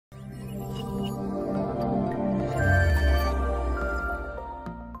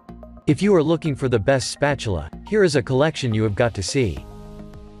If you are looking for the best spatula, here is a collection you have got to see.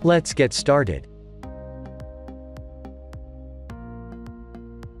 Let's get started.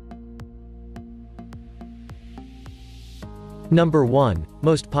 Number 1,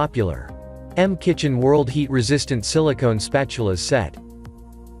 most popular. M Kitchen World Heat Resistant Silicone Spatulas Set.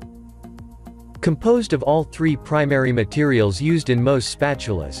 Composed of all three primary materials used in most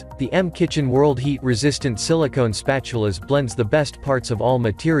spatulas, the M Kitchen World Heat Resistant Silicone Spatulas blends the best parts of all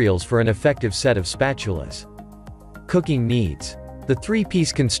materials for an effective set of spatulas. Cooking needs. The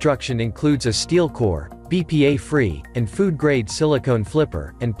three-piece construction includes a steel core, BPA-free, and food-grade silicone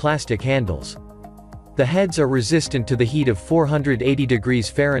flipper, and plastic handles. The heads are resistant to the heat of 480 degrees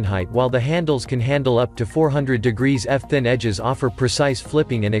Fahrenheit while the handles can handle up to 400 degrees F. Thin edges offer precise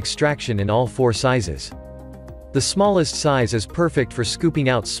flipping and extraction in all four sizes. The smallest size is perfect for scooping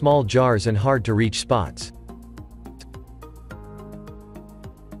out small jars and hard-to-reach spots.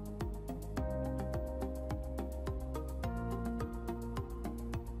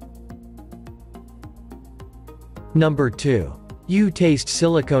 Number 2. U-Taste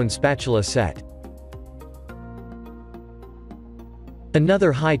Silicone Spatula Set.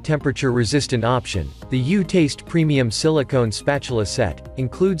 Another high-temperature resistant option, the U-Taste Premium Silicone Spatula Set,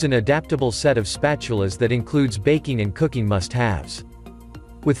 includes an adaptable set of spatulas that includes baking and cooking must-haves.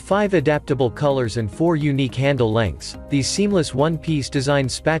 With 5 adaptable colors and 4 unique handle lengths, these seamless one-piece designed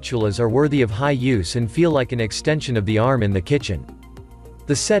spatulas are worthy of high use and feel like an extension of the arm in the kitchen.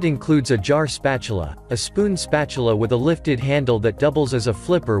 The set includes a jar spatula, a spoon spatula with a lifted handle that doubles as a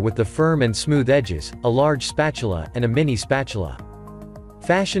flipper with the firm and smooth edges, a large spatula, and a mini spatula.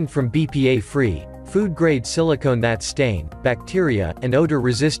 Fashioned from BPA-free, food-grade silicone that's stain, bacteria, and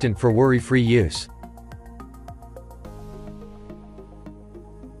odor-resistant for worry-free use.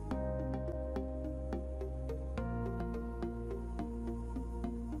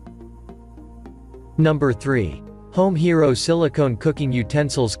 Number 3. Home Hero Silicone Cooking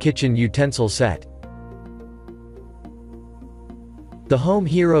Utensils Kitchen Utensil Set. The Home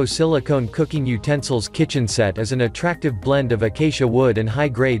Hero Silicone Cooking Utensils Kitchen Set is an attractive blend of acacia wood and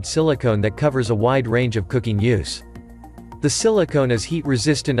high-grade silicone that covers a wide range of cooking use. The silicone is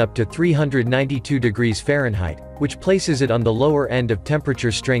heat-resistant up to 392 degrees Fahrenheit, which places it on the lower end of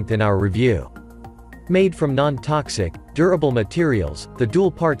temperature strength in our review. Made from non-toxic, durable materials, the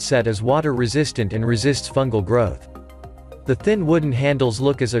dual-part set is water-resistant and resists fungal growth. The thin wooden handles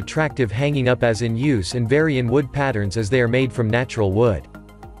look as attractive hanging up as in use and vary in wood patterns as they are made from natural wood.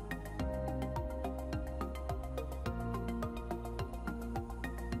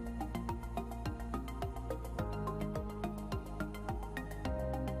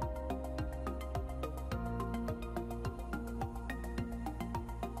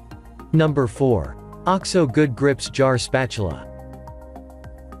 Number 4. OXO Good Grips Jar Spatula.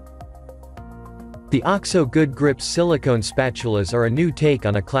 The OXO Good Grips silicone spatulas are a new take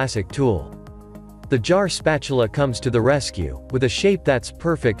on a classic tool. The jar spatula comes to the rescue, with a shape that's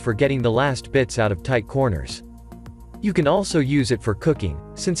perfect for getting the last bits out of tight corners. You can also use it for cooking,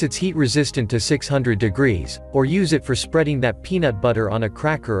 since it's heat-resistant to 600 degrees, or use it for spreading that peanut butter on a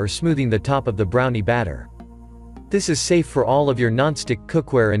cracker or smoothing the top of the brownie batter. This is safe for all of your nonstick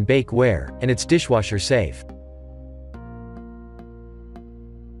cookware and bakeware, and it's dishwasher safe.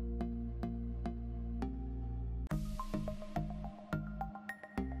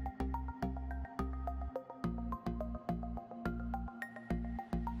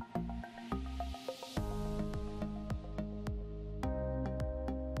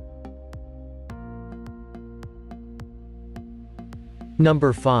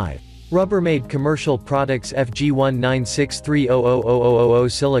 Number 5. Rubbermaid Commercial Products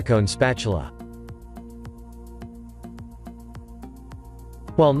FG1963000000 Silicone Spatula.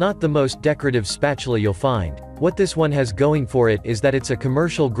 While not the most decorative spatula you'll find, what this one has going for it is that it's a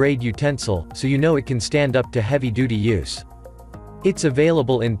commercial-grade utensil, so you know it can stand up to heavy-duty use. It's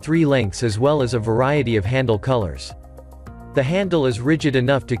available in 3 lengths as well as a variety of handle colors. The handle is rigid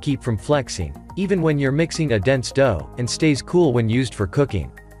enough to keep from flexing, even when you're mixing a dense dough, and stays cool when used for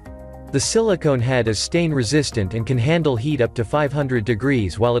cooking. The silicone head is stain-resistant and can handle heat up to 500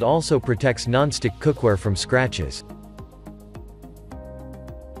 degrees while it also protects nonstick cookware from scratches.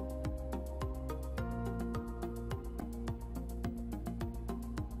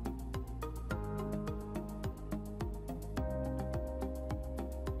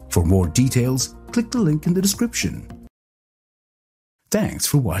 For more details, click the link in the description. Thanks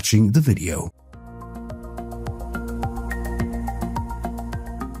for watching the video.